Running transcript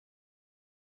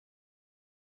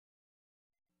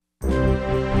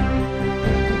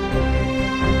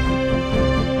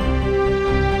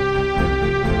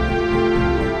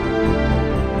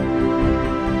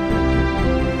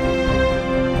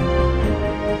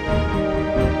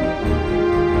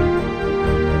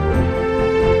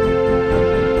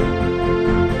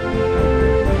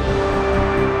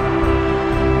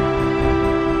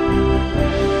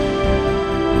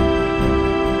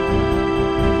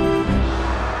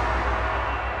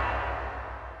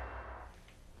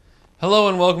Hello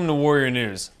and welcome to Warrior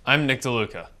News. I'm Nick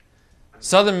DeLuca.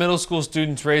 Southern Middle School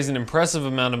students raised an impressive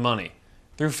amount of money.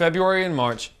 Through February and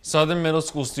March, Southern Middle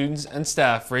School students and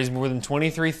staff raised more than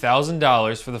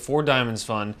 $23,000 for the Four Diamonds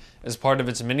Fund as part of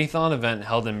its Minithon event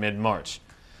held in mid-March.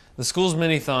 The school's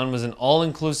Minithon was an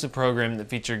all-inclusive program that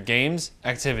featured games,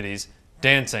 activities,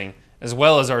 dancing, as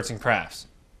well as arts and crafts.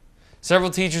 Several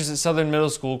teachers at Southern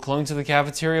Middle School clung to the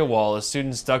cafeteria wall as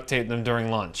students duct taped them during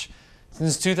lunch.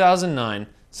 Since 2009,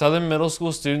 Southern Middle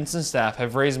School students and staff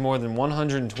have raised more than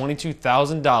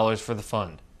 $122,000 for the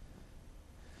fund.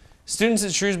 Students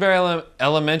at Shrewsbury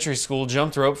Elementary School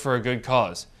jumped rope for a good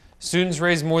cause. Students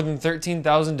raised more than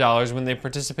 $13,000 when they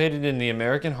participated in the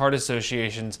American Heart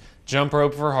Association's Jump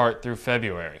Rope for Heart through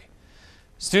February.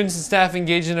 Students and staff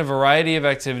engaged in a variety of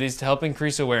activities to help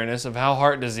increase awareness of how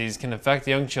heart disease can affect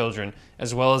young children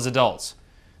as well as adults.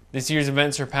 This year's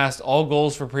event surpassed all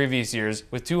goals for previous years,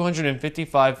 with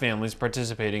 255 families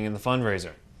participating in the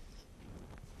fundraiser.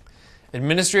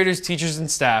 Administrators, teachers, and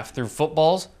staff threw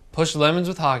footballs, pushed lemons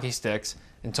with hockey sticks,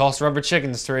 and tossed rubber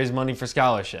chickens to raise money for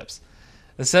scholarships.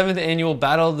 The 7th annual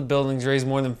Battle of the Buildings raised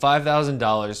more than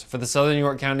 $5,000 for the Southern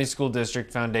York County School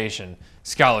District Foundation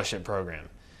Scholarship Program.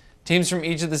 Teams from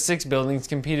each of the 6 buildings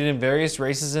competed in various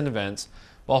races and events,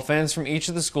 while fans from each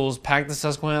of the schools packed the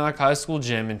Susquehannock High School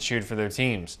gym and cheered for their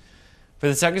teams. For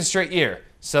the second straight year,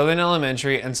 Southern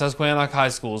Elementary and Susquehannock High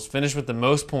Schools finished with the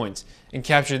most points and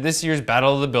captured this year's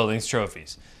Battle of the Buildings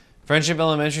trophies. Friendship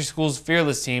Elementary School's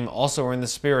Fearless team also earned the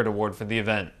Spirit Award for the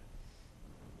event.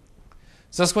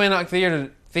 Susquehannock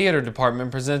Theater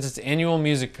Department presents its annual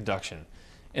music production.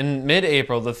 In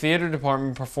mid-April, the theater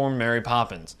department performed Mary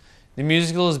Poppins. The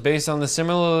musical is based on the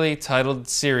similarly titled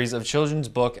series of children's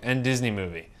book and Disney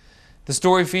movie. The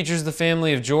story features the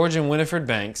family of George and Winifred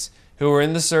Banks, who were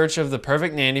in the search of the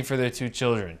perfect nanny for their 2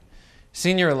 children.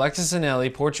 Senior Alexis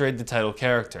Anelli portrayed the title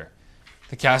character.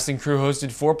 The cast and crew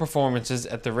hosted 4 performances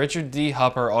at the Richard D.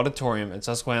 Hupper Auditorium at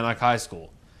Susquehannock High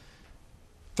School.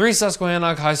 3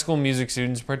 Susquehannock High School music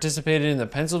students participated in the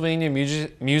Pennsylvania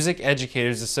Music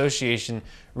Educators Association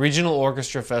Regional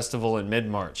Orchestra Festival in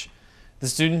mid-March. The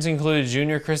students included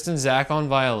junior Kristen Zach on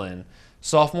violin,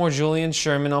 sophomore Julian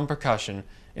Sherman on percussion,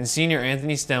 and senior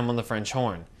Anthony Stem on the French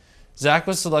horn. Zach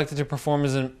was selected to perform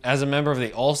as a member of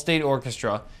the All-State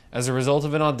Orchestra as a result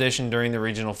of an audition during the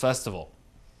regional festival.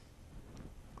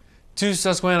 2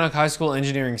 Susquehannock High School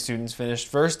engineering students finished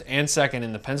first and second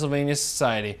in the Pennsylvania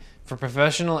Society for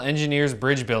Professional Engineers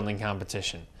Bridge Building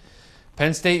Competition.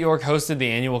 Penn State York hosted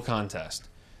the annual contest.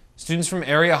 Students from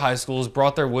area high schools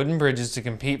brought their wooden bridges to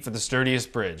compete for the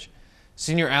sturdiest bridge.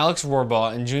 Senior Alex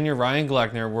Rohrbaugh and junior Ryan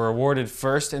Gleckner were awarded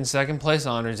first and second place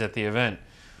honors at the event.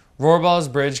 Rohrbaugh's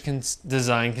bridge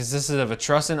design consisted of a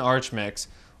truss and arch mix,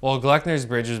 while Gleckner's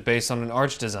bridge was based on an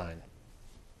arch design.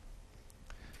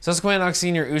 Susquehannock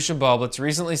senior Usha Boblitz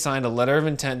recently signed a letter of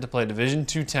intent to play Division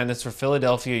II tennis for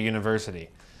Philadelphia University.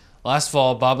 Last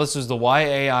fall, Boblitz was the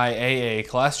YAIAA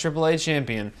Class AAA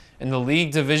champion and the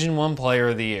League Division I Player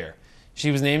of the Year. She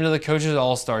was named to the Coaches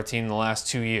All-Star team the last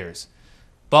 2 years.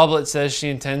 Boblitz says she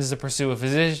intends to pursue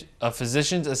a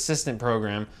physician's assistant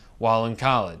program while in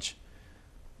college.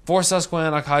 4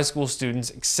 Susquehannock High School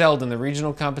students excelled in the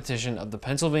regional competition of the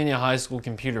Pennsylvania High School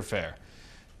Computer Fair.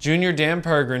 Junior Dan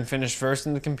Pergrin finished first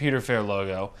in the Computer Fair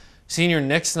logo, senior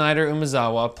Nick Snyder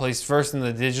Umazawa placed first in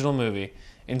the digital movie,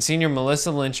 and senior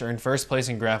Melissa Lynch earned first place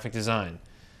in graphic design.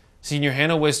 Senior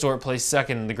Hannah Wistort placed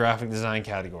second in the graphic design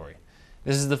category.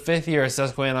 This is the 5th year a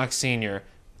Susquehannock senior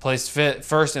placed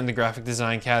first in the graphic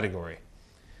design category.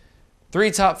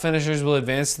 3 top finishers will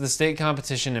advance to the state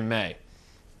competition in May.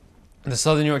 The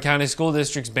Southern York County School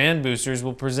District's Band Boosters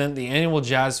will present the annual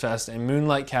Jazz Fest and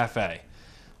Moonlight Cafe.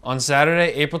 On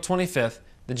Saturday, April 25th,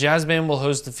 the Jazz Band will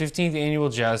host the 15th annual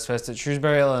Jazz Fest at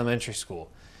Shrewsbury Elementary School.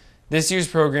 This year's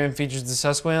program features the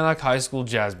Susquehannock High School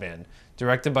Jazz Band,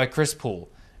 directed by Chris Poole,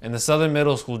 and the Southern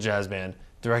Middle School Jazz Band,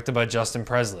 directed by Justin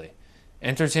Presley.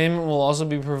 Entertainment will also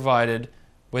be provided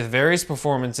with various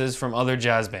performances from other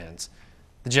jazz bands.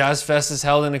 The Jazz Fest is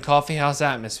held in a coffeehouse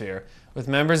atmosphere, with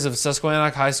members of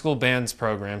Susquehannock High School Band's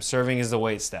program serving as the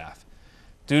waitstaff.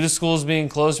 Due to schools being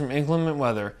closed from inclement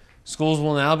weather, schools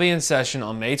will now be in session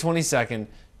on May 22nd,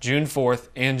 June 4th,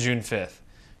 and June 5th.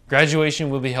 Graduation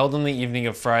will be held on the evening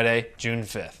of Friday, June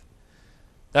 5th.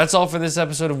 That's all for this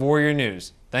episode of Warrior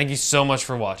News. Thank you so much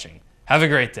for watching. Have a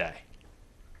great day.